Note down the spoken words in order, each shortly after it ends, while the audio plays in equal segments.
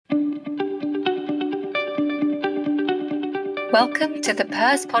Welcome to the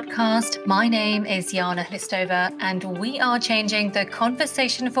Purse Podcast. My name is Jana Hlistova, and we are changing the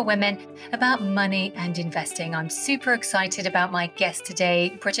conversation for women about money and investing. I'm super excited about my guest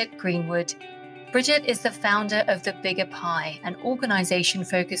today, Bridget Greenwood. Bridget is the founder of The Bigger Pie, an organization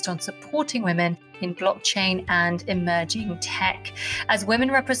focused on supporting women in blockchain and emerging tech. As women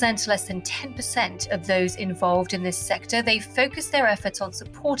represent less than 10% of those involved in this sector, they focus their efforts on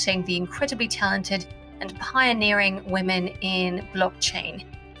supporting the incredibly talented and pioneering women in blockchain.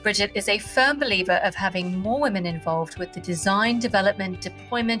 Bridget is a firm believer of having more women involved with the design, development,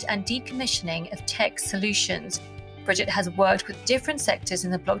 deployment, and decommissioning of tech solutions. Bridget has worked with different sectors in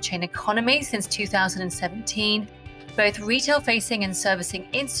the blockchain economy since 2017, both retail-facing and servicing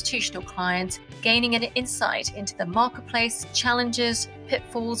institutional clients, gaining an insight into the marketplace, challenges,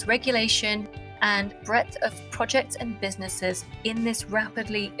 pitfalls, regulation, and breadth of projects and businesses in this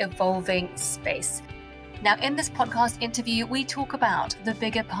rapidly evolving space. Now, in this podcast interview, we talk about the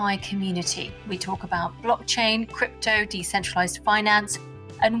Bigger Pie community. We talk about blockchain, crypto, decentralized finance,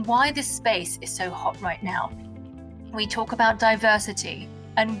 and why this space is so hot right now. We talk about diversity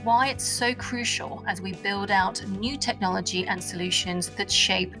and why it's so crucial as we build out new technology and solutions that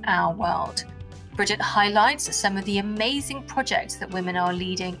shape our world. Bridget highlights some of the amazing projects that women are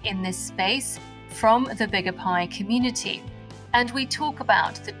leading in this space from the Bigger Pie community. And we talk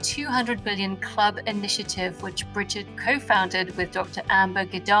about the 200 Billion Club initiative, which Bridget co-founded with Dr. Amber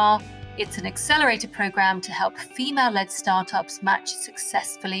Gidar. It's an accelerator program to help female-led startups match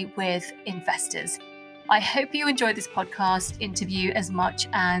successfully with investors. I hope you enjoyed this podcast interview as much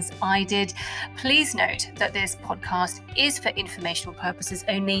as I did. Please note that this podcast is for informational purposes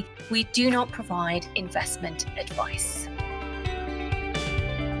only. We do not provide investment advice.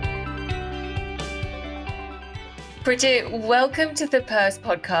 Bridget, welcome to the Purse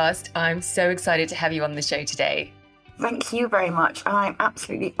Podcast. I'm so excited to have you on the show today. Thank you very much. I'm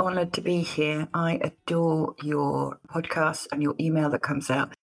absolutely honoured to be here. I adore your podcast and your email that comes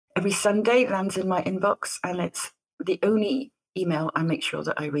out every Sunday, lands in my inbox, and it's the only email I make sure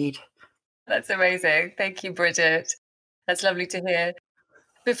that I read. That's amazing. Thank you, Bridget. That's lovely to hear.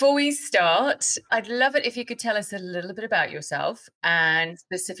 Before we start, I'd love it if you could tell us a little bit about yourself and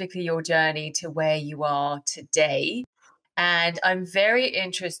specifically your journey to where you are today. And I'm very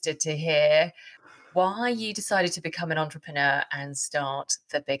interested to hear why you decided to become an entrepreneur and start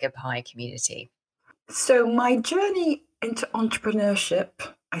the Bigger Pie community. So my journey into entrepreneurship,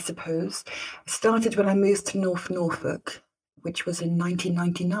 I suppose, started when I moved to North Norfolk, which was in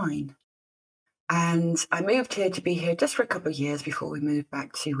 1999. And I moved here to be here just for a couple of years before we moved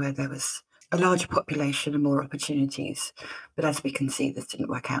back to where there was a larger population and more opportunities. But as we can see, this didn't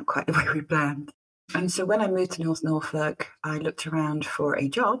work out quite the way we planned. And so when I moved to North Norfolk, I looked around for a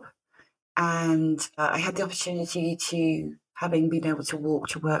job, and I had the opportunity to, having been able to walk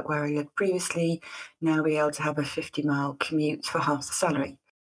to work where I lived previously, now be able to have a 50-mile commute for half the salary.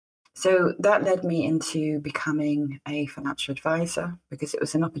 So that led me into becoming a financial advisor because it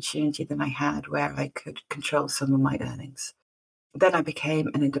was an opportunity that I had where I could control some of my earnings. Then I became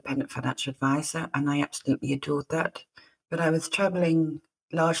an independent financial advisor, and I absolutely adored that. But I was traveling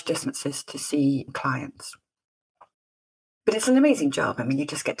large distances to see clients. But it's an amazing job. I mean, you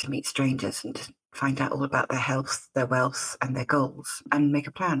just get to meet strangers and just find out all about their health, their wealth, and their goals, and make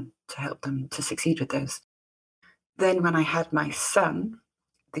a plan to help them to succeed with those. Then when I had my son,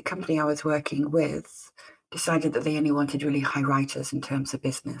 the company I was working with decided that they only wanted really high writers in terms of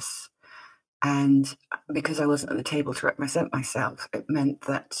business. And because I wasn't at the table to represent myself, it meant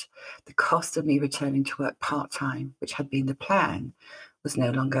that the cost of me returning to work part-time, which had been the plan, was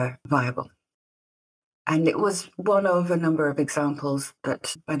no longer viable. And it was one of a number of examples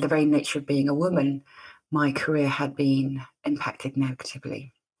that, by the very nature of being a woman, my career had been impacted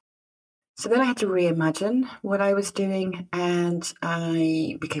negatively. So then I had to reimagine what I was doing, and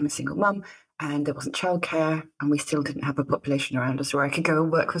I became a single mum, and there wasn't childcare, and we still didn't have a population around us where I could go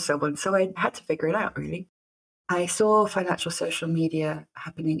and work for someone. So I had to figure it out, really. I saw financial social media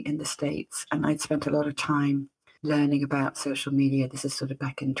happening in the States, and I'd spent a lot of time learning about social media. This is sort of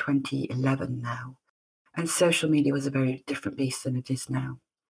back in 2011 now. And social media was a very different beast than it is now.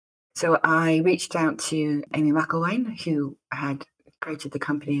 So I reached out to Amy McElwain, who had created the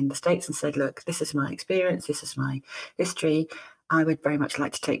company in the States, and said, look, this is my experience, this is my history. I would very much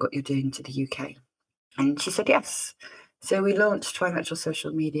like to take what you're doing to the UK. And she said yes. So we launched Financial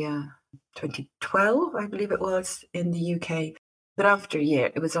Social Media 2012, I believe it was, in the UK. But after a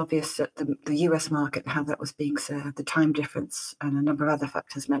year, it was obvious that the US market and how that was being served, the time difference and a number of other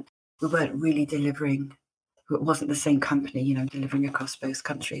factors meant we weren't really delivering. It wasn't the same company, delivering across both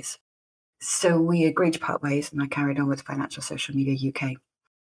countries. So we agreed to part ways, and I carried on with Financial Social Media UK.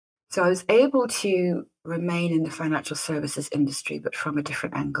 So I was able to remain in the financial services industry, but from a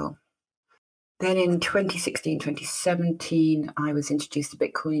different angle. Then in 2016, 2017, I was introduced to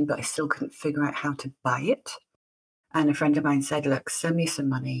Bitcoin, but I still couldn't figure out how to buy it. And a friend of mine said, look, send me some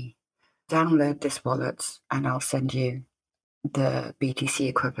money, download this wallet, and I'll send you the BTC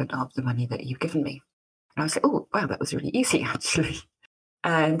equivalent of the money that you've given me. And I was like, oh, wow, that was really easy, actually.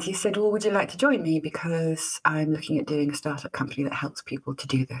 And he said, well, would you like to join me? Because I'm looking at doing a startup company that helps people to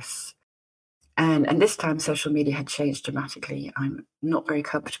do this. And this time, social media had changed dramatically. I'm not very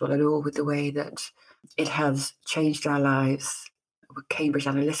comfortable at all with the way that it has changed our lives, with Cambridge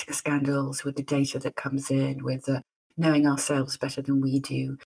Analytica scandals, with the data that comes in, with knowing ourselves better than we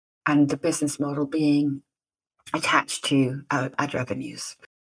do, and the business model being attached to ad revenues.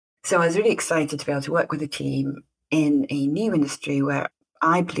 So I was really excited to be able to work with a team in a new industry where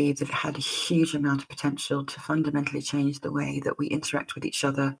I believe that it had a huge amount of potential to fundamentally change the way that we interact with each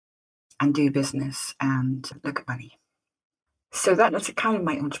other and do business and look at money. So that was kind of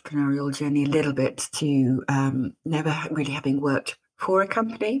my entrepreneurial journey a little bit, to never really having worked for a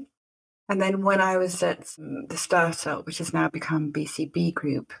company. And then when I was at the startup, which has now become BCB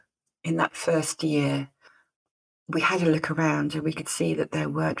Group, in that first year, we had a look around and we could see that there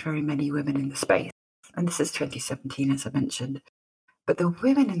weren't very many women in the space. And this is 2017, as I mentioned. But the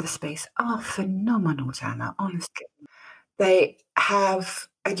women in the space are phenomenal, Jana, honestly. They have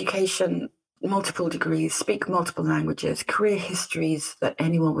education, multiple degrees, speak multiple languages, career histories that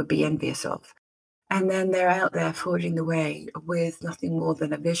anyone would be envious of. And then they're out there forging the way with nothing more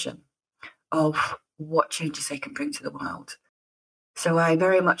than a vision of what changes they can bring to the world. So I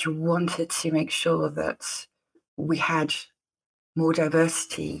very much wanted to make sure that we had more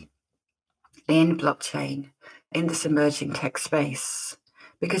diversity in blockchain, in this emerging tech space.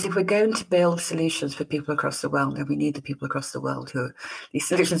 Because if we're going to build solutions for people across the world, then we need the people across the world who these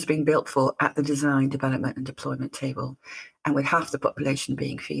solutions are being built for at the design, development, and deployment table. And with half the population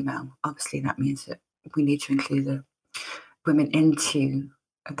being female, obviously that means that we need to include the women into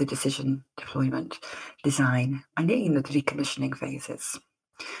the decision, deployment, design, and even the decommissioning phases.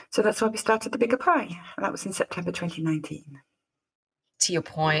 So that's why we started the Bigger Pie. And that was in September 2019. To your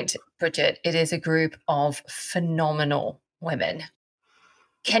point, Bridget, it is a group of phenomenal women.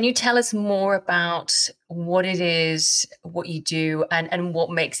 Can you tell us more about what it is, what you do, and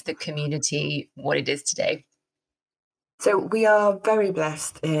what makes the community what it is today? So we are very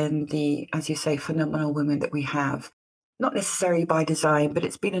blessed in the, as you say, phenomenal women that we have. Not necessarily by design, but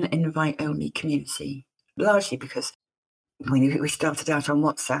it's been an invite-only community, largely because we started out on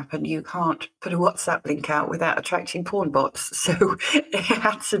WhatsApp, and you can't put a WhatsApp link out without attracting porn bots. So it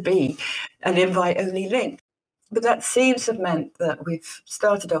had to be an invite-only link. But that seems to have meant that we've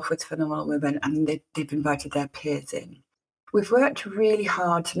started off with phenomenal women, and they've invited their peers in. We've worked really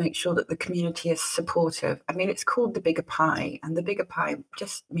hard to make sure that the community is supportive. I mean, it's called the Bigger Pie, and the Bigger Pie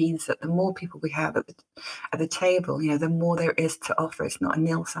just means that the more people we have at the table, the more there is to offer. It's not a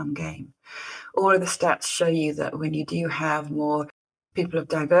nil-sum game. All of the stats show you that when you do have more people of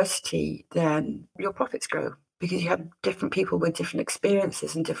diversity, then your profits grow, because you have different people with different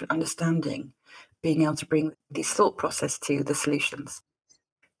experiences and different understanding being able to bring this thought process to the solutions.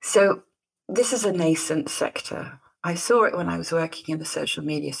 So this is a nascent sector. I saw it when I was working in the social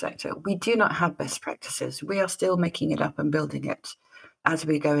media sector. We do not have best practices. We are still making it up and building it as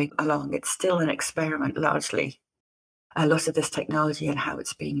we're going along. It's still an experiment, largely, a lot of this technology and how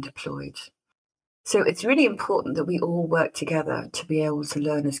it's being deployed. So it's really important that we all work together to be able to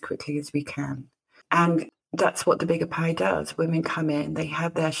learn as quickly as we can. And that's what the Bigger Pie does. Women come in, they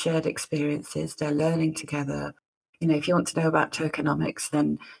have their shared experiences, they're learning together. If you want to know about tokenomics,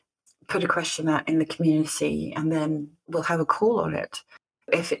 then put a question out in the community, and then we'll have a call on it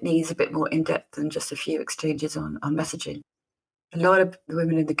if it needs a bit more in-depth than just a few exchanges on messaging. A lot of the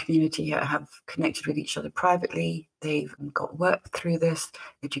women in the community have connected with each other privately. They've got work through this,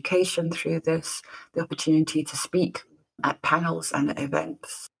 education through this, the opportunity to speak at panels and at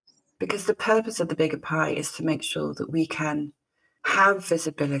events. Because the purpose of the Bigger Pie is to make sure that we can have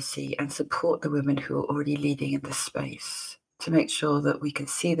visibility and support the women who are already leading in this space, to make sure that we can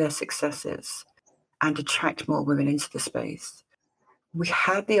see their successes and attract more women into the space. We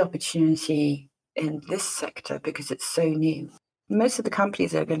had the opportunity in this sector because it's so new. Most of the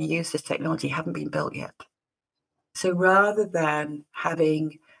companies that are going to use this technology haven't been built yet. So rather than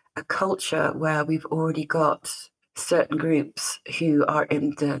having a culture where we've already got certain groups who are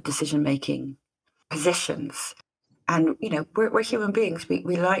in the decision-making positions, and we're human beings,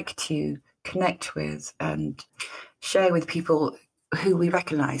 we like to connect with and share with people who we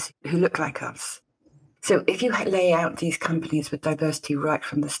recognize, who look like us. So if you lay out these companies with diversity right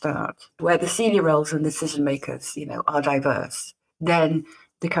from the start, where the senior roles and decision makers, are diverse, then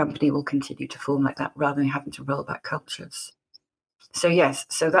the company will continue to form like that rather than having to roll back cultures. So yes,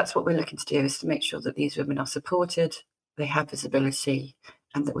 so that's what we're looking to do, is to make sure that these women are supported, they have visibility,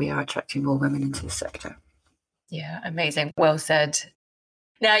 and that we are attracting more women into the sector. Yeah, amazing. Well said.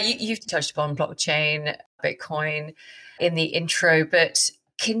 Now, you've touched upon blockchain, Bitcoin in the intro, but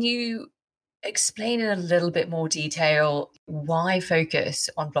can you explain in a little bit more detail why focus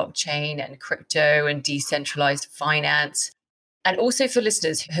on blockchain and crypto and decentralized finance? And also for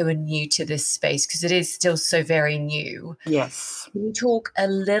listeners who are new to this space, because it is still so very new. Yes. Can you talk a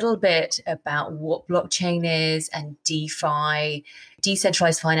little bit about what blockchain is and DeFi,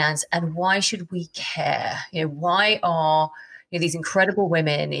 decentralized finance, and why should we care? Why are these incredible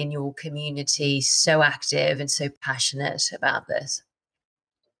women in your community so active and so passionate about this?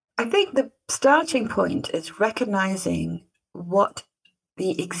 I think the starting point is recognizing what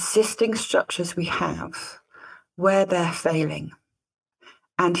the existing structures we have, where they're failing,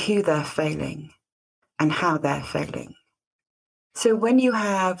 and who they're failing, and how they're failing. So when you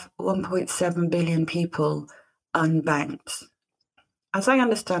have 1.7 billion people unbanked, as I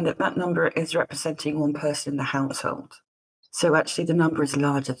understand it, that number is representing one person in the household. So actually the number is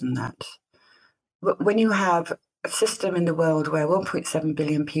larger than that. But when you have a system in the world where 1.7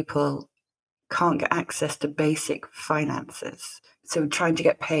 billion people can't get access to basic finances, so trying to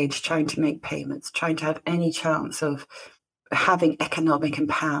get paid, trying to make payments, trying to have any chance of having economic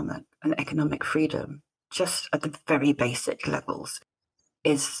empowerment and economic freedom, just at the very basic levels,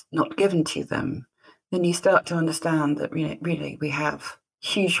 is not given to them, then you start to understand that really we have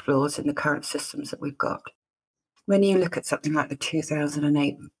huge flaws in the current systems that we've got. When you look at something like the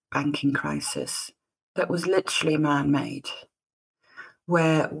 2008 banking crisis, that was literally man-made,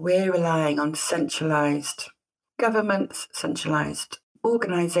 where we're relying on centralized governments, centralized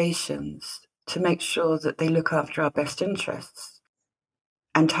organizations to make sure that they look after our best interests.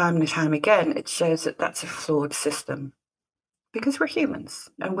 And time again, it shows that that's a flawed system, because we're humans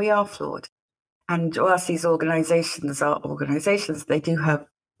and we are flawed. And whilst these organizations are organizations, they do have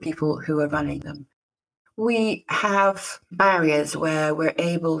people who are running them. We have barriers where we're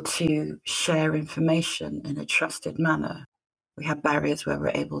able to share information in a trusted manner. We have barriers where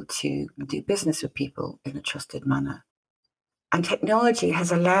we're able to do business with people in a trusted manner. And technology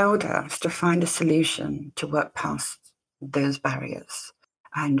has allowed us to find a solution to work past those barriers.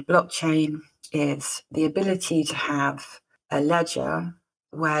 And blockchain is the ability to have a ledger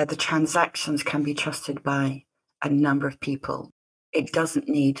where the transactions can be trusted by a number of people. It doesn't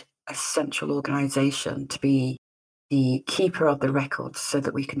need a central organization to be the keeper of the records so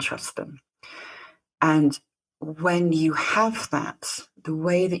that we can trust them. And when you have that, the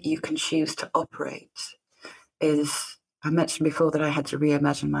way that you can choose to operate is, I mentioned before that I had to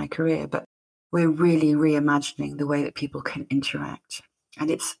reimagine my career, but we're really reimagining the way that people can interact. And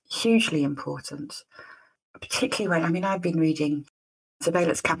it's hugely important, particularly when, I've been reading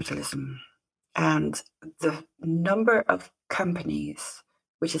Surveillance Capitalism, and the number of companies,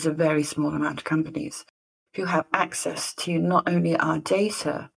 which is a very small amount of companies, who have access to not only our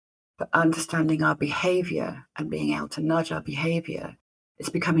data, but understanding our behavior and being able to nudge our behavior, is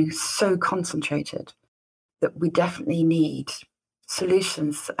becoming so concentrated that we definitely need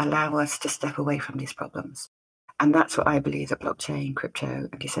solutions that allow us to step away from these problems. And that's what I believe that blockchain, crypto,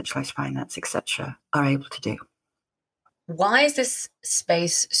 and decentralized finance, etc., are able to do. Why is this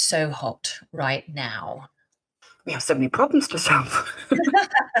space so hot right now? We have so many problems to solve.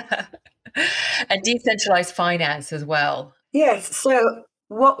 And decentralized finance as well. Yes. So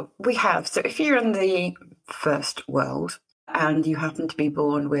what we have, so if you're in the first world and you happen to be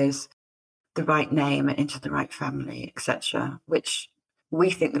born with the right name and into the right family, etc., which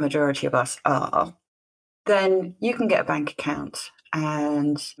we think the majority of us are, then you can get a bank account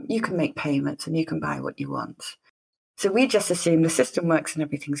and you can make payments and you can buy what you want. So we just assume the system works and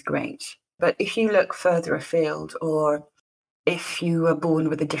everything's great. But if you look further afield, or if you were born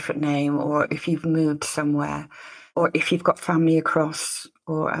with a different name, or if you've moved somewhere, or if you've got family across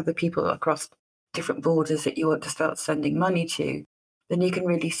or other people across different borders that you want to start sending money to, then you can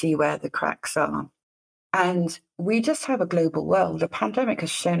really see where the cracks are. And we just have a global world. The pandemic has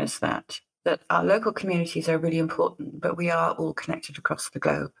shown us that our local communities are really important, but we are all connected across the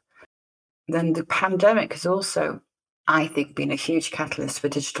globe. Then the pandemic has also, I think, been a huge catalyst for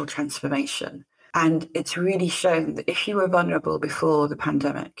digital transformation. And it's really shown that if you were vulnerable before the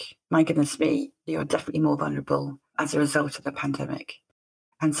pandemic, my goodness me, you're definitely more vulnerable as a result of the pandemic.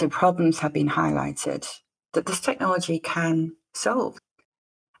 And so problems have been highlighted that this technology can solve.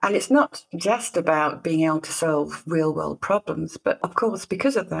 And it's not just about being able to solve real world problems, but of course,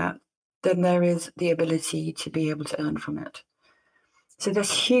 because of that, then there is the ability to be able to earn from it. So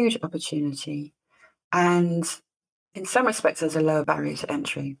there's huge opportunity. And in some respects, there's a lower barrier to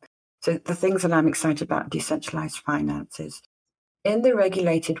entry. So the things that I'm excited about decentralized finance is in the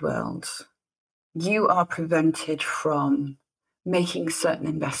regulated world, you are prevented from making certain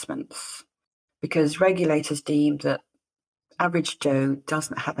investments because regulators deem that average Joe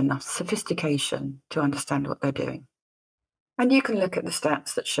doesn't have enough sophistication to understand what they're doing. And you can look at the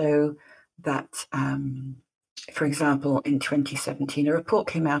stats that show that, for example, in 2017, a report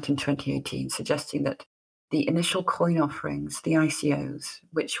came out in 2018 suggesting that the initial coin offerings, the ICOs,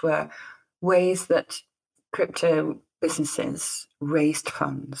 which were ways that crypto businesses raised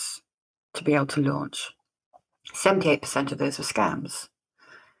funds to be able to launch, 78% of those were scams.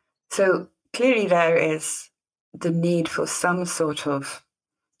 So clearly there is the need for some sort of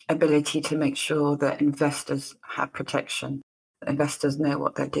ability to make sure that investors have protection, that investors know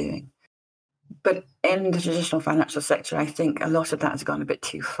what they're doing. But in the traditional financial sector, I think a lot of that has gone a bit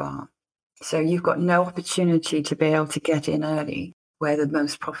too far. So you've got no opportunity to be able to get in early where the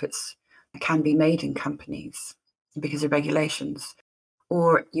most profits can be made in companies because of regulations,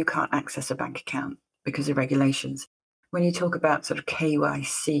 or you can't access a bank account because of regulations. When you talk about sort of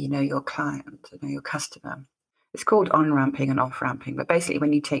KYC, know your client, know your customer, it's called on-ramping and off-ramping. But basically,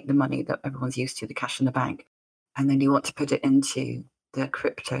 when you take the money that everyone's used to, the cash in the bank, and then you want to put it into the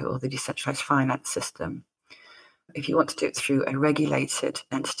crypto or the decentralized finance system, if you want to do it through a regulated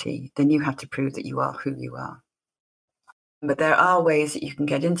entity, then you have to prove that you are who you are. But there are ways that you can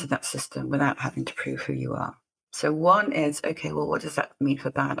get into that system without having to prove who you are. So one is, okay, well, what does that mean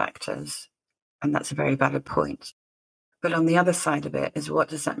for bad actors? And that's a very valid point. But on the other side of it is, what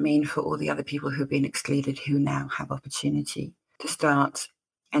does that mean for all the other people who've been excluded who now have opportunity to start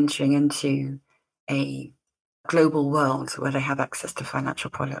entering into a global world where they have access to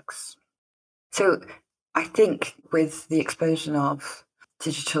financial products? So I think with the explosion of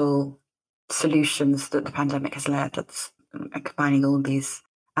digital solutions that the pandemic has led, that's combining all these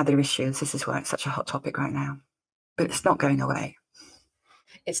other issues, this is why it's such a hot topic right now. But it's not going away.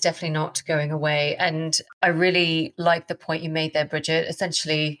 It's definitely not going away. And I really like the point you made there, Bridget.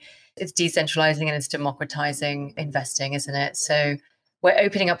 Essentially, it's decentralizing and it's democratizing investing, isn't it? So we're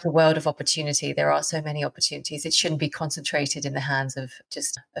opening up the world of opportunity. There are so many opportunities. It shouldn't be concentrated in the hands of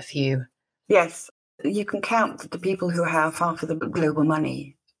just a few. Yes, you can count the people who have half of the global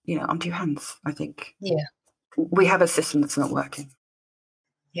money, on two hands, I think. Yeah. We have a system that's not working.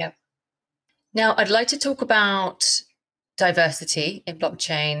 Yeah. Now, I'd like to talk about diversity in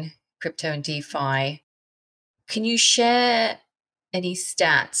blockchain, crypto, and DeFi. Can you share any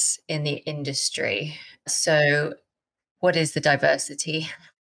stats in the industry? So, what is the diversity?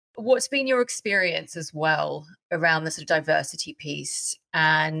 What's been your experience as well around the sort of diversity piece,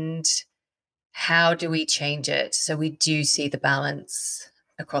 and how do we change it so we do see the balance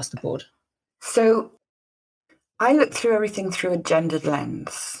across the board? So I look through everything through a gendered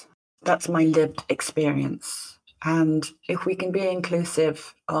lens. That's my lived experience. And if we can be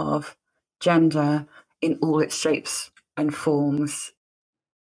inclusive of gender in all its shapes and forms,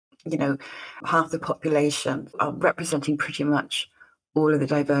 half the population are representing pretty much all of the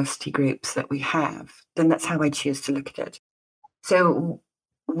diversity groups that we have, then that's how I choose to look at it. So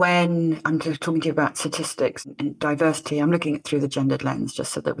when I'm talking to you about statistics and diversity, I'm looking at through the gendered lens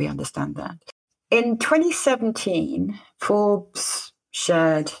just so that we understand that. In 2017, Forbes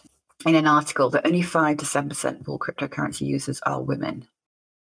shared in an article that only 5 to 7% of all cryptocurrency users are women.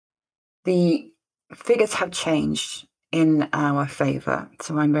 The figures have changed in our favor,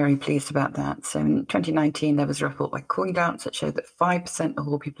 so I'm very pleased about that. So in 2019, there was a report by CoinDance that showed that 5% of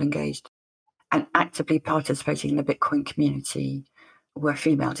all people engaged and actively participating in the Bitcoin community were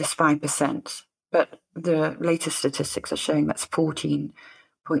female, just 5%. But the latest statistics are showing that's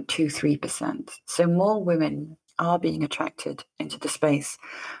 14.23%. So more women are being attracted into the space,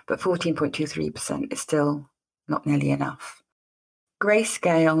 but 14.23% is still not nearly enough.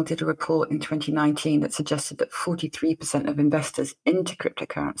 Grayscale did a report in 2019 that suggested that 43% of investors into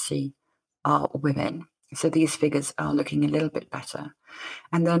cryptocurrency are women. So these figures are looking a little bit better.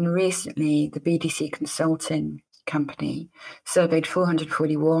 And then recently, the BDC Consulting Company surveyed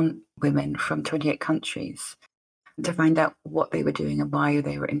 441 women from 28 countries to find out what they were doing and why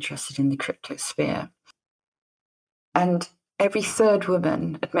they were interested in the crypto sphere. And every third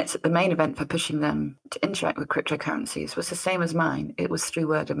woman admits that the main event for pushing them to interact with cryptocurrencies was the same as mine. It was through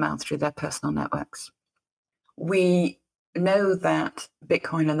word of mouth, through their personal networks. We know that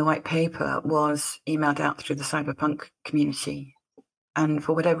Bitcoin and the white paper was emailed out through the cyberpunk community. And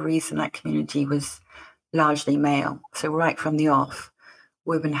for whatever reason, that community was largely male. So right from the off,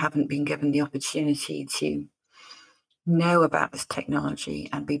 women haven't been given the opportunity to know about this technology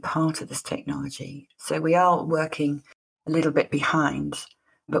and be part of this technology. So we are working a little bit behind,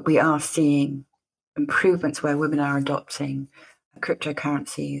 but we are seeing improvements where women are adopting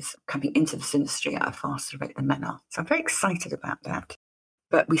cryptocurrencies, coming into this industry at a faster rate than men are. So I'm very excited about that.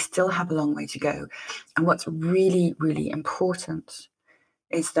 But we still have a long way to go. And what's really, really important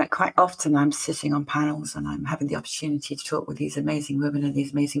is that quite often I'm sitting on panels and I'm having the opportunity to talk with these amazing women and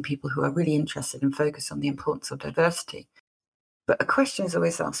these amazing people who are really interested and focused on the importance of diversity. But a question is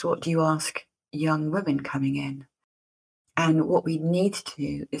always asked, what do you ask young women coming in? And what we need to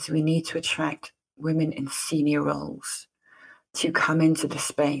do is we need to attract women in senior roles to come into the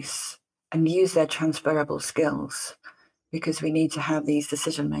space and use their transferable skills, because we need to have these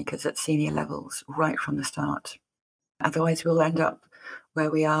decision makers at senior levels right from the start. Otherwise, we'll end up where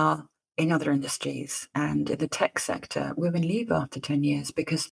we are in other industries. And in the tech sector, women leave after 10 years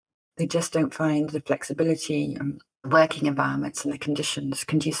because they just don't find the flexibility and working environments and the conditions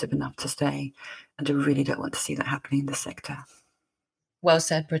conducive enough to stay. And I really don't want to see that happening in the sector. Well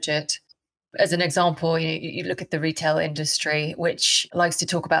said, Bridget. As an example, you look at the retail industry, which likes to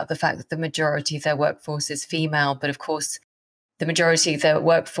talk about the fact that the majority of their workforce is female. But of course, the majority of their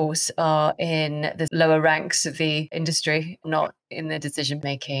workforce are in the lower ranks of the industry, not in the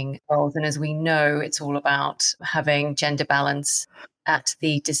decision-making roles. And as we know, it's all about having gender balance at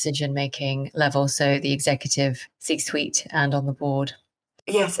the decision-making level. So the executive, C-suite, and on the board.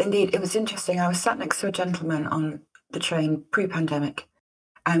 Yes, indeed. It was interesting. I was sat next to a gentleman on the train pre-pandemic,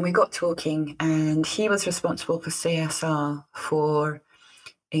 and we got talking, and he was responsible for CSR for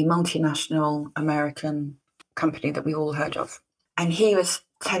a multinational American company that we all heard of. And he was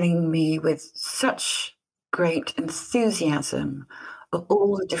telling me with such great enthusiasm of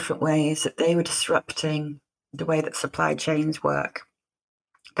all the different ways that they were disrupting the way that supply chains work,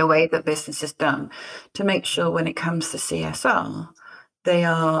 the way that business is done, to make sure when it comes to CSR, they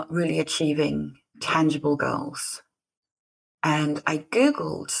are really achieving tangible goals. And I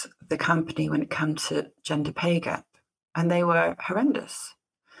Googled the company when it comes to gender pay gap, and they were horrendous.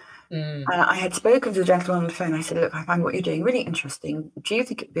 And I had spoken to the gentleman on the phone. I said, look, I find what you're doing really interesting. Do you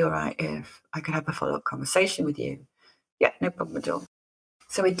think it'd be all right if I could have a follow-up conversation with you? Yeah, no problem at all.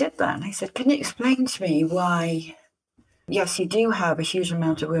 So we did that. And I said, can you explain to me why, yes, you do have a huge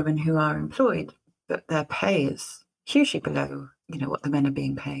amount of women who are employed, but their pay is hugely below, what the men are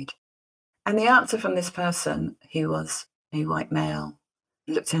being paid. And the answer from this person, who was a white male,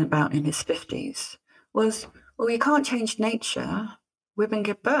 looked in about in his 50s, was, well, you can't change nature. Women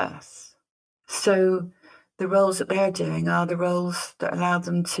give birth. So the roles that they're doing are the roles that allow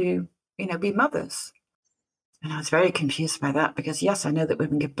them to, be mothers. And I was very confused by that because, yes, I know that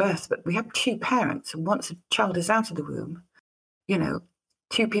women give birth, but we have two parents. And once a child is out of the womb,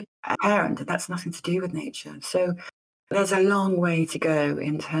 two people are a parent, and that's nothing to do with nature. So there's a long way to go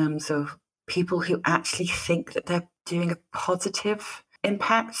in terms of people who actually think that they're doing a positive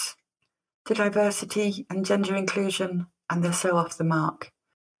impact to diversity and gender inclusion, and they're so off the mark.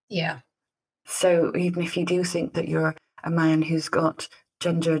 Yeah. So even if you do think that you're a man who's got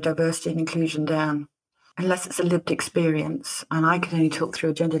gender diversity and inclusion down, unless it's a lived experience, and I can only talk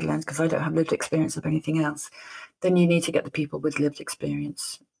through a gendered lens because I don't have lived experience of anything else, then you need to get the people with lived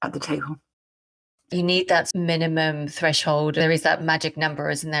experience at the table. You need that minimum threshold. There is that magic number,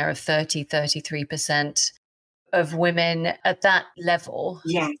 isn't there, of 33% of women at that level.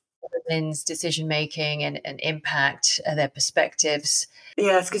 Yeah. Women's decision-making and impact, their perspectives.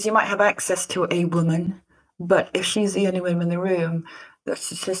 Yes, because you might have access to a woman, but if she's the only woman in the room, the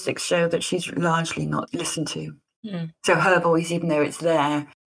statistics show that she's largely not listened to. So her voice, even though it's there,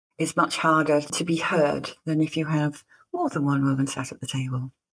 is much harder to be heard than if you have more than one woman sat at the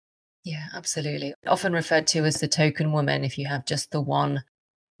table. Yeah, absolutely. Often referred to as the token woman if you have just the one,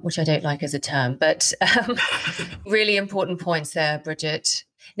 which I don't like as a term, but really important points there, Bridget.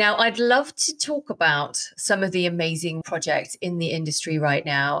 Now, I'd love to talk about some of the amazing projects in the industry right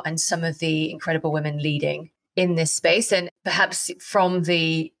now and some of the incredible women leading in this space, and perhaps from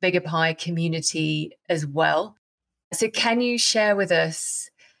the Bigger Pie community as well. So can you share with us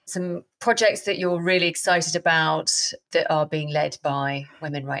some projects that you're really excited about that are being led by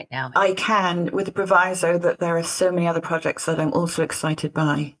women right now? I can, with the proviso that there are so many other projects that I'm also excited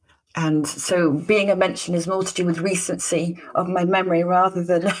by. And so being a mention is more to do with recency of my memory rather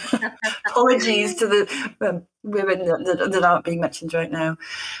than apologies to the women that aren't being mentioned right now.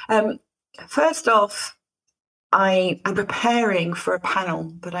 First off, I am preparing for a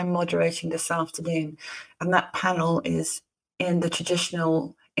panel that I'm moderating this afternoon, and that panel is in the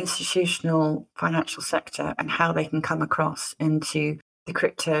traditional institutional financial sector and how they can come across into the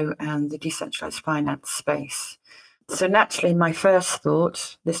crypto and the decentralized finance space. So naturally, my first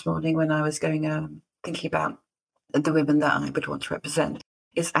thought this morning when I was going thinking about the women that I would want to represent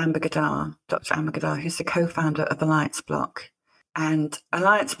is Amber Gadar, Dr. Amber Gadar, who's the co-founder of Alliance Block. And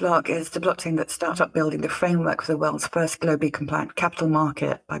Alliance Block is the blockchain that started building the framework for the world's first globally compliant capital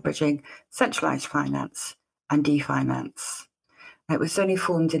market by bridging centralized finance and definance. It was only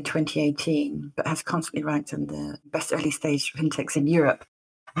formed in 2018, but has constantly ranked in the best early stage fintechs in Europe.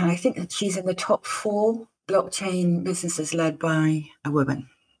 And I think that she's in the top 4 blockchain businesses led by a woman.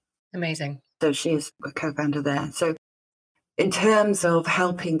 Amazing. So she is a co-founder there. So in terms of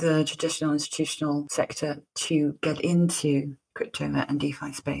helping the traditional institutional sector to get into crypto and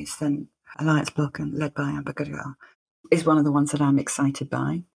DeFi space, then Alliance Block, and led by Amber Gadar, is one of the ones that I'm excited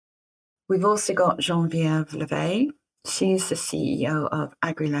by. We've also got Geneviève Levey. She's the CEO of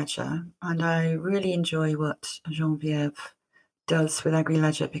AgriLedger, and I really enjoy what Geneviève does with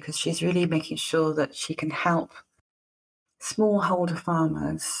AgriLedger because she's really making sure that she can help smallholder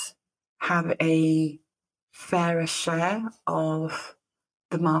farmers have a fairer share of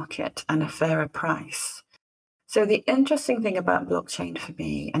the market and a fairer price. So the interesting thing about blockchain for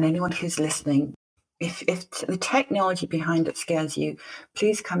me, and anyone who's listening, if the technology behind it scares you,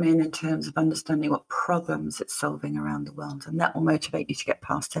 please come in terms of understanding what problems it's solving around the world, and that will motivate you to get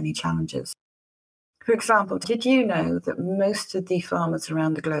past any challenges. For example, did you know that most of the farmers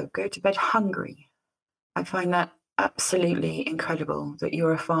around the globe go to bed hungry? I find that absolutely incredible that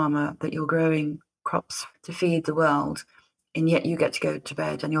you're a farmer, that you're growing crops to feed the world, and yet you get to go to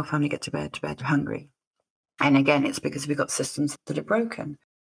bed and your family get to bed hungry. And again, it's because we've got systems that are broken.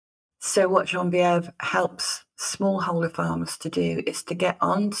 So what Geneviève helps smallholder farmers to do is to get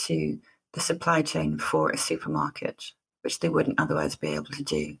onto the supply chain for a supermarket, which they wouldn't otherwise be able to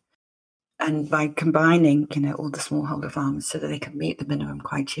do. And by combining, all the smallholder farmers so that they can meet the minimum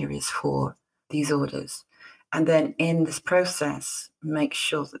criteria for these orders. And then in this process, make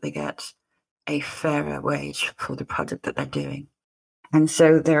sure that they get a fairer wage for the product that they're doing. And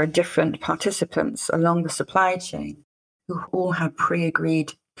so there are different participants along the supply chain who all have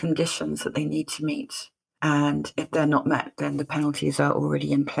pre-agreed conditions that they need to meet. And if they're not met, then the penalties are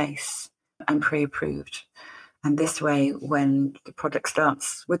already in place and pre-approved. And this way, when the product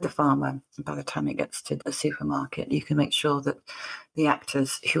starts with the farmer, by the time it gets to the supermarket, you can make sure that the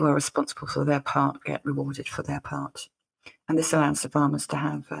actors who are responsible for their part get rewarded for their part. And this allows the farmers to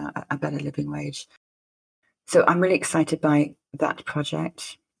have a better living wage. So I'm really excited by that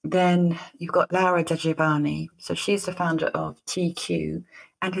project. Then you've got Laura De Giovanni. So she's the founder of TQ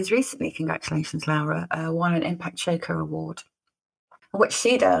and has recently, congratulations, Laura, won an Impact Shaker Award. And what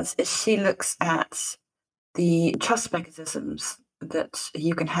she does is she looks at the trust mechanisms that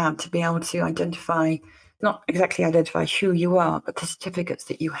you can have to be able to identify, not exactly identify who you are, but the certificates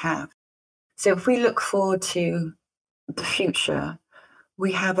that you have. So if we look forward to the future,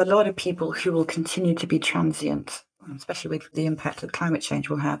 we have a lot of people who will continue to be transient, especially with the impact that climate change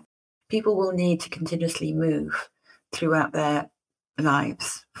will have. People will need to continuously move throughout their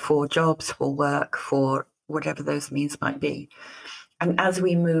lives for jobs, for work, for whatever those means might be. And as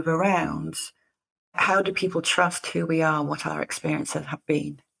we move around, how do people trust who we are, what our experiences have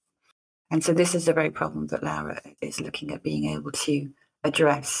been? And so this is the very problem that Laura is looking at being able to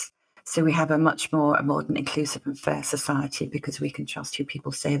address. So we have a much more modern, inclusive and fair society because we can trust who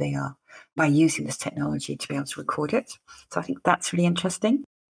people say they are by using this technology to be able to record it. So I think that's really interesting.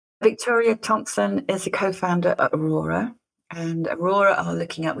 Victoria Thompson is a co-founder at Aurora. And Aurora are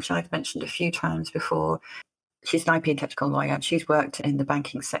looking at, which I've mentioned a few times before, she's an IP and technical lawyer, and she's worked in the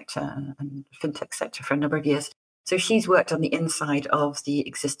banking sector and fintech sector for a number of years. So she's worked on the inside of the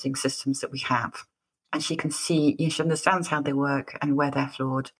existing systems that we have. And she can see, she understands how they work and where they're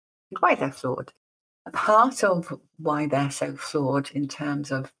flawed and why they're flawed. A part of why they're so flawed in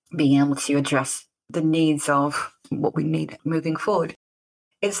terms of being able to address the needs of what we need moving forward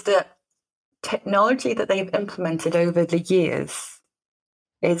is that technology that they've implemented over the years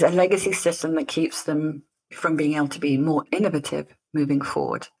is a legacy system that keeps them from being able to be more innovative moving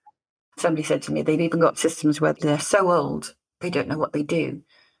forward. Somebody said to me, they've even got systems where they're so old, they don't know what they do,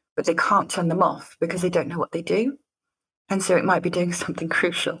 but they can't turn them off because they don't know what they do. And so it might be doing something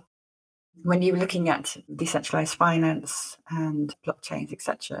crucial. When you're looking at decentralized finance and blockchains,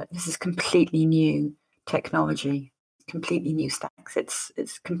 etc., this is completely new technology, completely new stacks.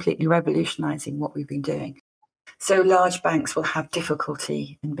 It's completely revolutionizing what we've been doing. So large banks will have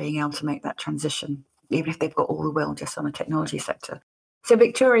difficulty in being able to make that transition. even if they've got all the will just on the technology sector. So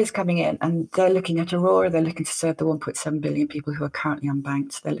Victoria is coming in and they're looking at Aurora. They're looking to serve the 1.7 billion people who are currently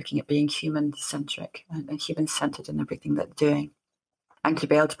unbanked. They're looking at being human-centric and human-centered in everything they're doing, and to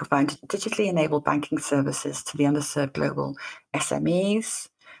be able to provide digitally enabled banking services to the underserved global SMEs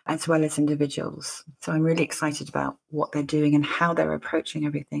as well as individuals. So I'm really excited about what they're doing and how they're approaching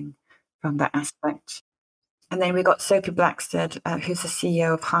everything from that aspect. And then we've got Sophie Blackstead, who's the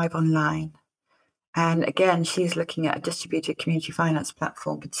CEO of Hive Online. And again, she's looking at a distributed community finance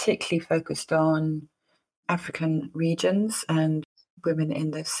platform, particularly focused on African regions and women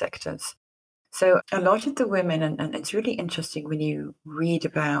in those sectors. So a lot of the women, and it's really interesting when you read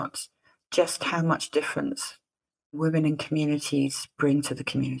about just how much difference women in communities bring to the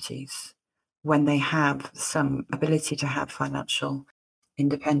communities when they have some ability to have financial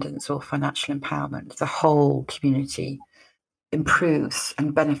independence or financial empowerment. The whole community improves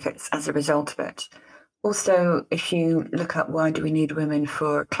and benefits as a result of it. Also, if you look at why do we need women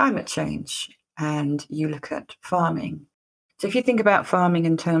for climate change, and you look at farming. So if you think about farming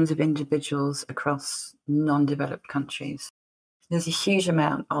in terms of individuals across non-developed countries, there's a huge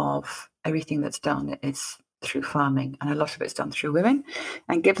amount of everything that's done is through farming, and a lot of it's done through women.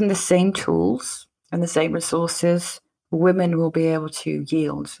 And given the same tools and the same resources, women will be able to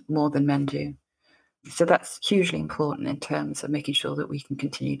yield more than men do. So that's hugely important in terms of making sure that we can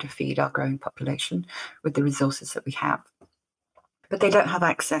continue to feed our growing population with the resources that we have. But they don't have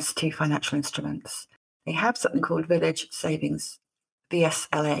access to financial instruments. They have something called village savings,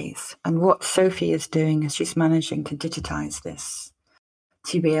 VSLAs. And what Sophie is doing is she's managing to digitize this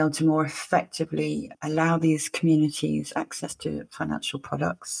to be able to more effectively allow these communities access to financial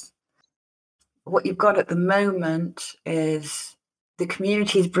products. What you've got at the moment is the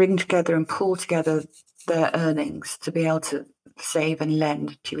communities bring together and pull together their earnings to be able to save and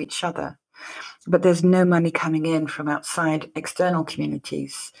lend to each other. But there's no money coming in from outside external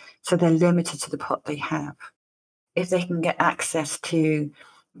communities, so they're limited to the pot they have. If they can get access to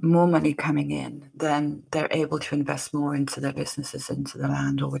more money coming in, then they're able to invest more into their businesses, into the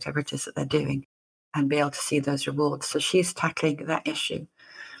land, or whatever it is that they're doing, and be able to see those rewards. So she's tackling that issue.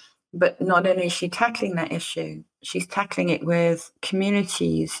 But not only is she tackling that issue, she's tackling it with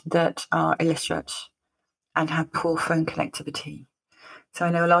communities that are illiterate and have poor phone connectivity. So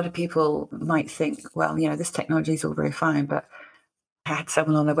I know a lot of people might think, well, this technology is all very fine, but I had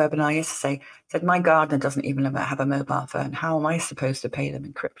someone on a webinar yesterday said, my gardener doesn't even have a mobile phone. How am I supposed to pay them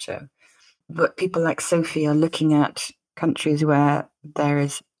in crypto? But people like Sophie are looking at countries where there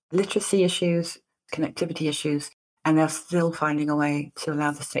is literacy issues, connectivity issues, and they're still finding a way to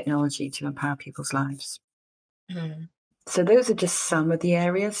allow this technology to empower people's lives. Mm. So those are just some of the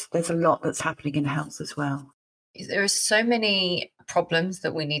areas. There's a lot that's happening in health as well. There are so many problems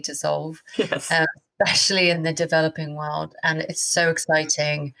that we need to solve, yes. Especially in the developing world. And it's so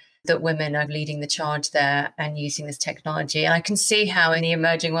exciting that women are leading the charge there and using this technology. And I can see how in the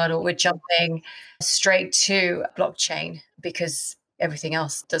emerging world, we're jumping straight to blockchain because everything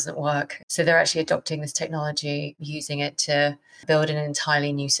else doesn't work. So they're actually adopting this technology, using it to build an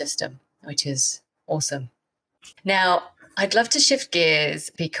entirely new system, which is awesome. Now, I'd love to shift gears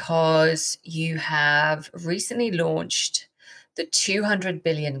because you have recently launched the 200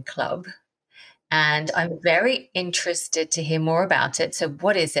 Billion Club, and I'm very interested to hear more about it. So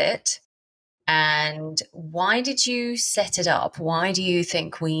what is it? And why did you set it up? Why do you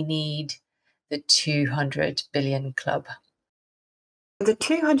think we need the 200 Billion Club? The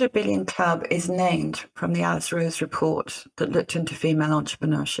 200 Billion Club is named from the Alice Rose report that looked into female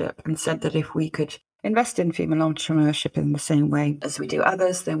entrepreneurship and said that if we could invest in female entrepreneurship in the same way as we do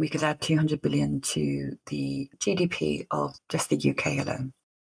others, then we could add 200 billion to the GDP of just the UK alone.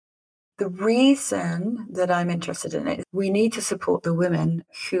 The reason that I'm interested in it is we need to support the women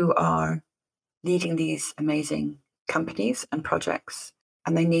who are leading these amazing companies and projects,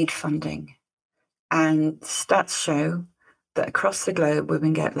 and they need funding. And stats show that across the globe,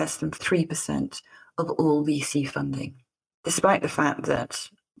 women get less than 3% of all VC funding, despite the fact that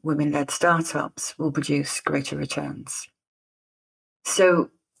women-led startups will produce greater returns.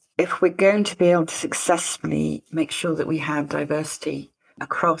 So if we're going to be able to successfully make sure that we have diversity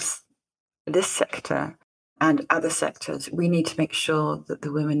across this sector and other sectors, we need to make sure that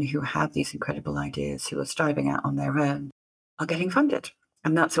the women who have these incredible ideas, who are striving out on their own, are getting funded.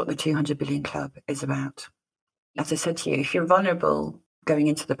 And that's what the 200 Billion Club is about. As I said to you, if you're vulnerable going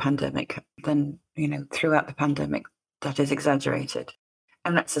into the pandemic, then, throughout the pandemic, that is exaggerated.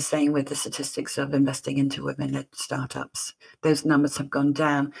 And that's the same with the statistics of investing into women-led startups. Those numbers have gone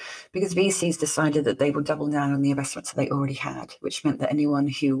down because VCs decided that they would double down on the investments that they already had, which meant that anyone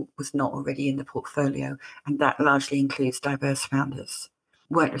who was not already in the portfolio, and that largely includes diverse founders,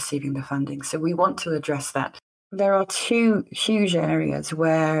 weren't receiving the funding. So we want to address that. There are two huge areas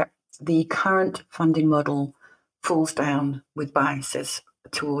where the current funding model falls down with biases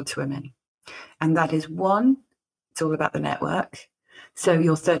towards women. And that is one, it's all about the network. So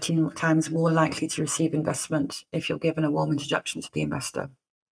you're 13 times more likely to receive investment if you're given a warm introduction to the investor.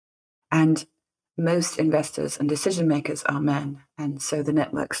 And most investors and decision makers are men. And so the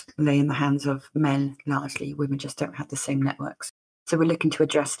networks lay in the hands of men largely. Women just don't have the same networks. So we're looking to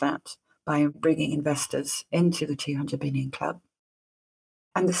address that by bringing investors into the 200 billion club.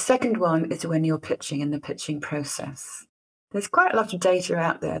 And the second one is when you're pitching in the pitching process. There's quite a lot of data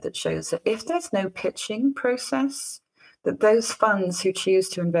out there that shows that if there's no pitching process, that those funds who choose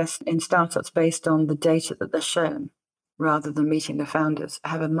to invest in startups based on the data that they're shown, rather than meeting the founders,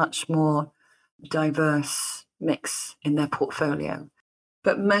 have a much more diverse mix in their portfolio.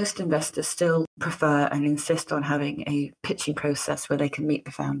 But most investors still prefer and insist on having a pitching process where they can meet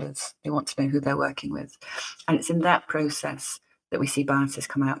the founders. They want to know who they're working with. And it's in that process that we see biases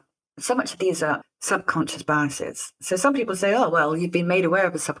come out. So much of these are subconscious biases. So some people say, oh, well, you've been made aware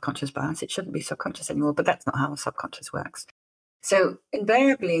of a subconscious bias. It shouldn't be subconscious anymore, but that's not how a subconscious works. So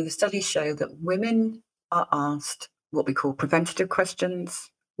invariably, the studies show that women are asked what we call preventative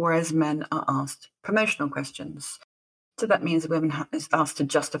questions, whereas men are asked promotional questions. So that means a woman is asked to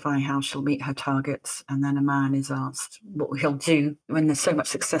justify how she'll meet her targets, and then a man is asked what he'll do when there's so much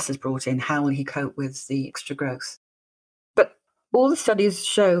success is brought in, how will he cope with the extra growth. But all the studies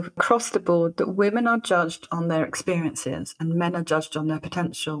show across the board that women are judged on their experiences and men are judged on their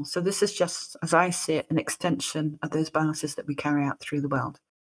potential. So this is just, as I see it, an extension of those biases that we carry out through the world.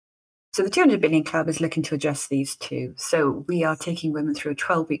 So the 200 Billion Club is looking to address these two. So we are taking women through a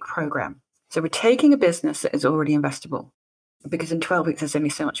 12-week program. So we're taking a business that is already investable, because in 12 weeks, there's only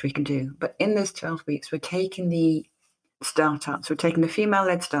so much we can do. But in those 12 weeks, we're taking the startups, we're taking the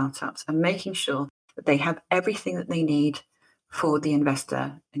female-led startups and making sure that they have everything that they need for the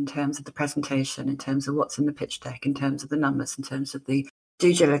investor in terms of the presentation, in terms of what's in the pitch deck, in terms of the numbers, in terms of the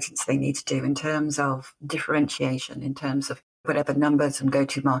due diligence they need to do, in terms of differentiation, in terms of whatever numbers and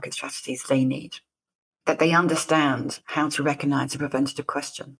go-to-market strategies they need. That they understand how to recognize a preventative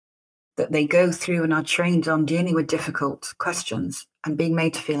question. That they go through and are trained on dealing with difficult questions and being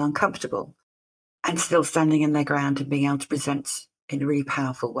made to feel uncomfortable and still standing in their ground and being able to present in a really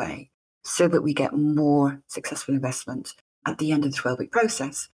powerful way so that we get more successful investment at the end of the 12-week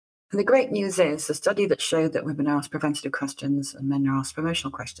process. And the great news is the study that showed that women are asked preventative questions and men are asked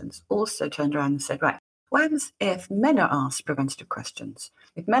promotional questions also turned around and said, right, what happens if men are asked preventative questions?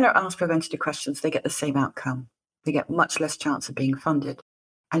 If men are asked preventative questions, they get the same outcome. They get much less chance of being funded.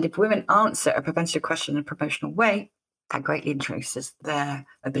 And if women answer a preventative question in a promotional way, that greatly increases their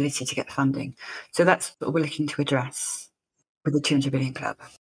ability to get funding. So that's what we're looking to address with the 200 Billion Club.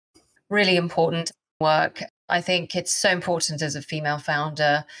 Really important work. I think it's so important as a female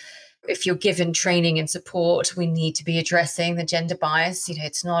founder. If you're given training and support, we need to be addressing the gender bias.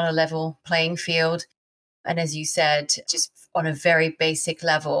 It's not a level playing field. And as you said, just on a very basic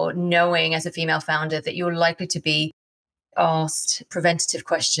level, knowing as a female founder that you're likely to be asked preventative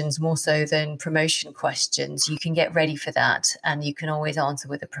questions more so than promotion questions, you can get ready for that and you can always answer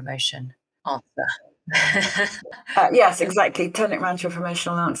with a promotion answer. Yes, exactly. Turn it around to a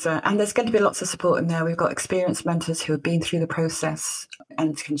promotional answer. And there's going to be lots of support in there. We've got experienced mentors who have been through the process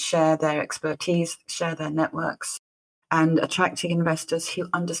and can share their expertise, share their networks, and attracting investors who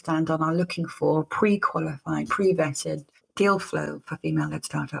understand and are looking for pre-qualified, pre-vetted deal flow for female-led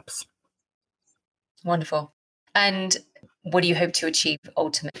startups. Wonderful. And what do you hope to achieve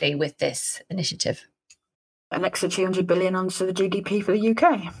ultimately with this initiative? An extra 200 billion onto the GDP for the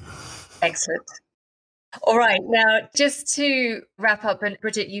UK. Excellent. All right. Now, just to wrap up, and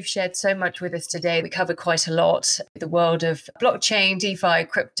Bridget, you've shared so much with us today. We covered quite a lot. The world of blockchain, DeFi,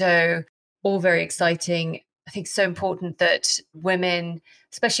 crypto, all very exciting. I think it's so important that women,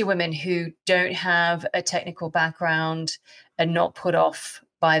 especially women who don't have a technical background, are not put off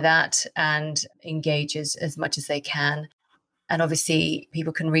by that and engage as much as they can. And obviously,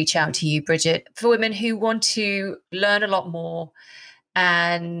 people can reach out to you, Bridget, for women who want to learn a lot more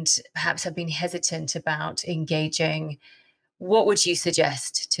and perhaps have been hesitant about engaging. What would you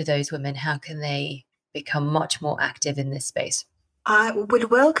suggest to those women? How can they become much more active in this space? I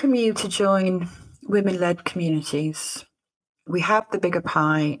would welcome you to join women-led communities. We have the bigger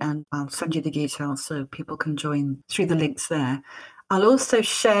pie, and I'll send you the details so people can join through the links there. I'll also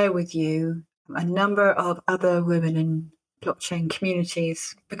share with you a number of other women in blockchain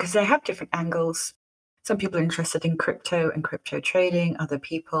communities because they have different angles. Some people are interested in crypto and crypto trading. Other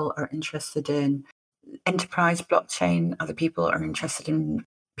people are interested in enterprise blockchain. Other people are interested in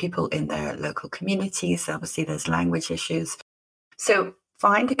people in their local communities. Obviously, there's language issues. So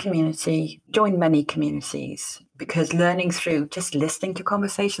find a community, join many communities, because learning through just listening to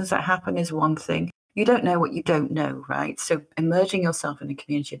conversations that happen is one thing. You don't know what you don't know, right? So immersing yourself in a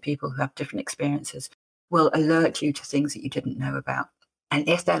community of people who have different experiences will alert you to things that you didn't know about. And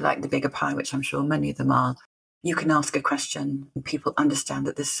if they're like the bigger pie, which I'm sure many of them are, you can ask a question and people understand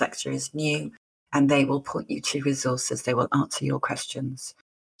that this sector is new and they will point you to resources. They will answer your questions.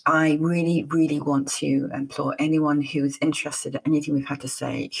 I really, really want to implore anyone who is interested in anything we've had to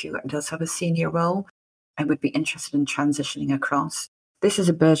say, who does have a senior role and would be interested in transitioning across. This is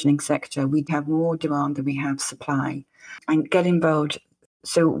a burgeoning sector. We have more demand than we have supply. And get involved.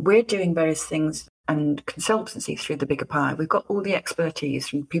 So we're doing various things and consultancy through the bigger pie. We've got all the expertise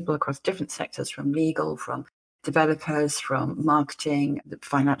from people across different sectors, from legal, from developers, from marketing,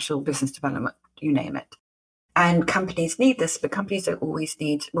 financial, business development, you name it. And companies need this, but companies don't always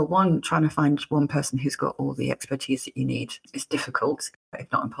need, well, one, trying to find one person who's got all the expertise that you need is difficult,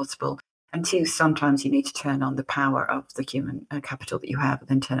 if not impossible. And two, sometimes you need to turn on the power of the human capital that you have and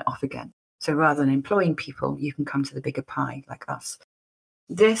then turn it off again. So rather than employing people, you can come to the bigger pie like us.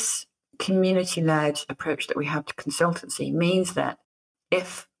 This community-led approach that we have to consultancy means that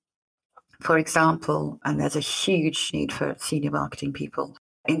if, for example, and there's a huge need for senior marketing people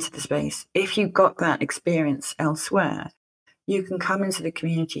into the space, if you've got that experience elsewhere, you can come into the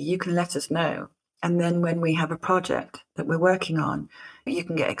community, you can let us know. And then when we have a project that we're working on, you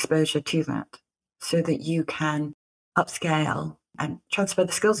can get exposure to that so that you can upscale and transfer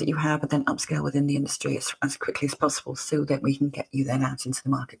the skills that you have, but then upscale within the industry as quickly as possible so that we can get you then out into the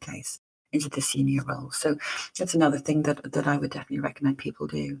marketplace, into the senior role. So that's another thing that I would definitely recommend people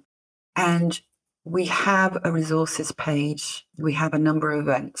do. And we have a resources page. We have a number of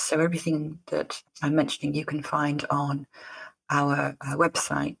events. So everything that I'm mentioning, you can find on our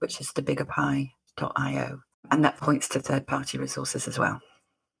website, which is thebiggerpie.io. And that points to third-party resources as well.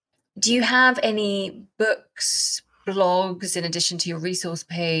 Do you have any books, blogs, in addition to your resource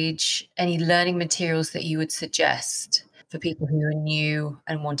page, any learning materials that you would suggest for people who are new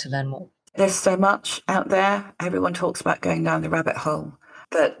and want to learn more? There's so much out there. Everyone talks about going down the rabbit hole.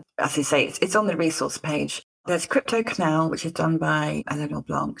 But as I say, it's on the resource page. There's Crypto Canal, which is done by Eleanor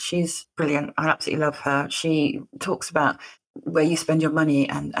Blanc. She's brilliant. I absolutely love her. She talks about where you spend your money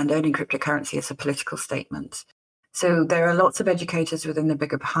and owning cryptocurrency as a political statement. So there are lots of educators within the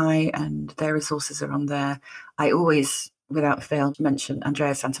bigger pie and their resources are on there. I always, without fail, mention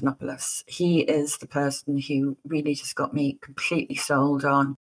Andreas Antonopoulos. He is the person who really just got me completely sold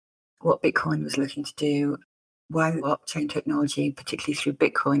on what Bitcoin was looking to do, why blockchain technology, particularly through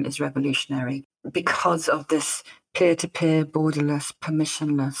Bitcoin, is revolutionary because of this peer-to-peer, borderless,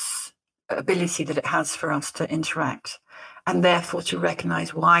 permissionless ability that it has for us to interact, and therefore to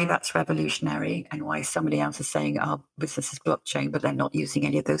recognize why that's revolutionary and why somebody else is saying our business is blockchain, but they're not using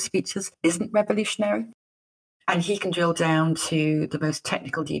any of those features, isn't revolutionary. And he can drill down to the most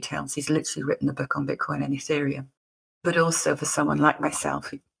technical details. He's literally written a book on Bitcoin and Ethereum. But also for someone like myself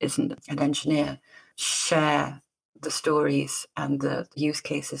who isn't an engineer, share the stories and the use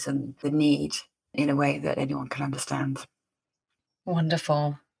cases and the need in a way that anyone can understand.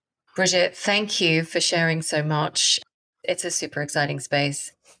 Wonderful. Bridget, thank you for sharing so much. It's a super exciting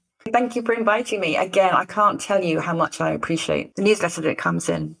space. Thank you for inviting me. Again, I can't tell you how much I appreciate the newsletter that comes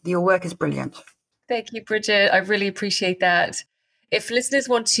in. Your work is brilliant. Thank you, Bridget. I really appreciate that. If listeners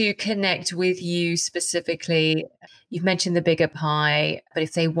want to connect with you specifically, you've mentioned the bigger pie, but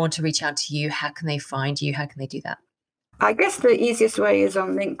if they want to reach out to you, how can they find you? How can they do that? I guess the easiest way is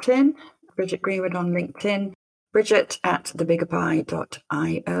on LinkedIn, Bridget Greenwood on LinkedIn,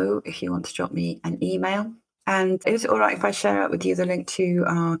 bridget@thebiggerpie.io if you want to drop me an email. And is it all right if I share out with you the link to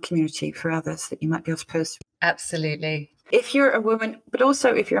our community for others that you might be able to post? Absolutely. If you're a woman, but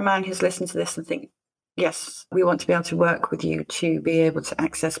also if you're a man who's listened to this and think, yes, we want to be able to work with you to be able to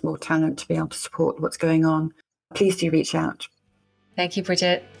access more talent, to be able to support what's going on, please do reach out. Thank you,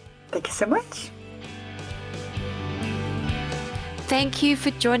 Bridget. Thank you so much. Thank you for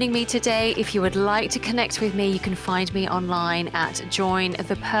joining me today. If you would like to connect with me, you can find me online at Join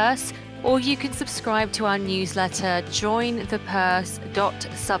the Purse, or you can subscribe to our newsletter,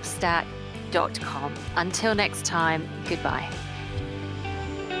 jointhepurse.substack.com. Until next time, goodbye.